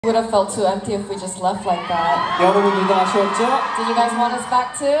Would have felt too empty if we just left like that. 여러분들도 아쉬웠죠? Did you guys want us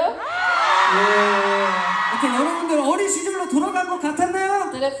back too? 예. 이렇게 여러분들 어린 시절로 돌아간 것 같았나요?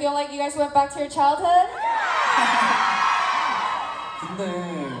 Did it feel like you guys went back to your childhood?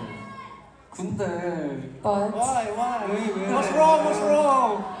 근데 But 왜? What's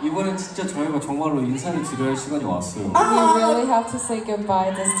wrong? 이번엔 진짜 저희가 정말로 인사를 드려야 할 시간이 왔어요. we really have to say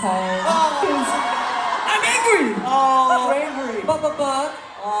goodbye this time. I'm angry! Bravery. But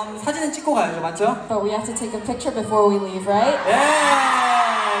사진은 찍고 가야죠, 맞죠? But we have to take a picture before we leave, right?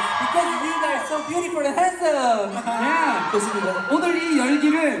 Yes! Because you guys are so beautiful and handsome! Yeah! 좋습니다. 오늘 이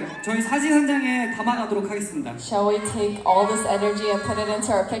열기를 저희 사진 한 장에 담아가도록 하겠습니다. Shall we take all this energy and put it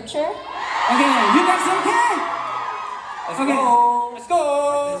into our picture? Okay, you guys okay? Let's Okay. go. Let's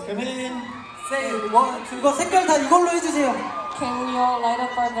go! Come in. Say one, two, 이거 색깔 다 이걸로 해주세요. Can we all light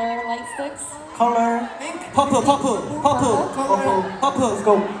up our their light sticks? Color. Pink? Purple. Let's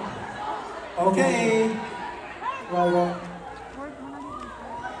go. Okay. Right.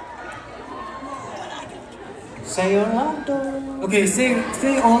 Say Orlando. Okay, say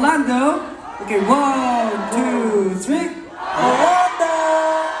Orlando. Okay, 1, 2, 3. Orlando.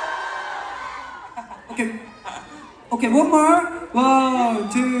 Okay, one more. 1,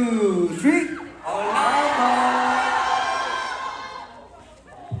 2, 3.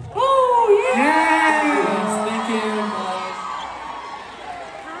 Yes, thank you.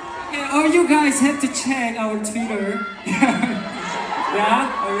 Okay, all you guys have to check our Twitter.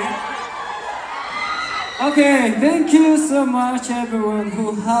 Yeah? Okay, thank you so much everyone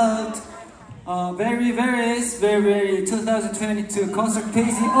who helped very 2022 concert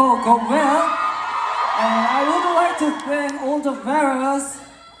page all go well. And I would like to thank all the viewers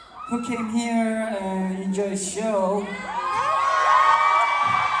who came here and enjoyed the show.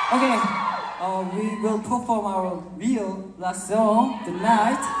 Okay, we will perform our real last song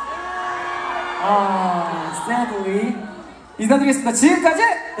tonight. Sadly, 인사드리겠습니다. 지금까지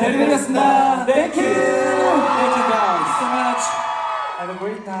베리베리였습니다. Thank you. Thank you guys. So much. Have a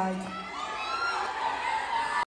great night.